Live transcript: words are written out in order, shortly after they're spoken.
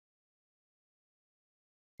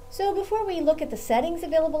So before we look at the settings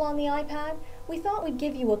available on the iPad, we thought we'd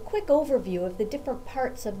give you a quick overview of the different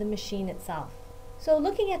parts of the machine itself. So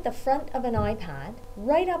looking at the front of an iPad,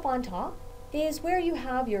 right up on top is where you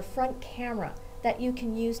have your front camera that you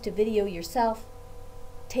can use to video yourself,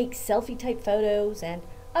 take selfie-type photos, and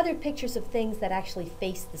other pictures of things that actually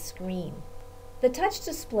face the screen. The touch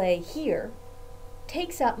display here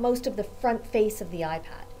takes up most of the front face of the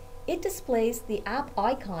iPad. It displays the app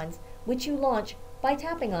icons which you launch by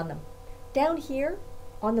tapping on them. Down here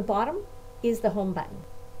on the bottom is the home button.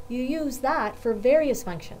 You use that for various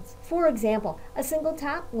functions. For example, a single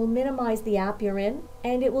tap will minimize the app you're in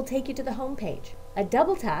and it will take you to the home page. A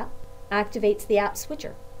double tap activates the app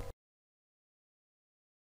switcher.